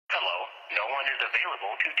Hello, no one is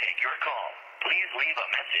available to take your call. Please leave a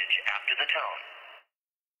message after the tone.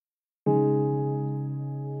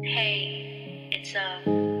 Hey,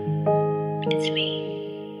 it's me.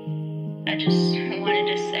 I just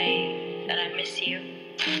wanted to say that I miss you.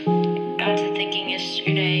 Got to thinking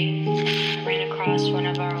yesterday, I ran across one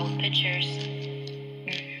of our old pictures.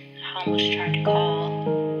 I almost tried to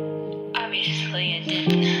call. Obviously I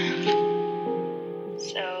didn't.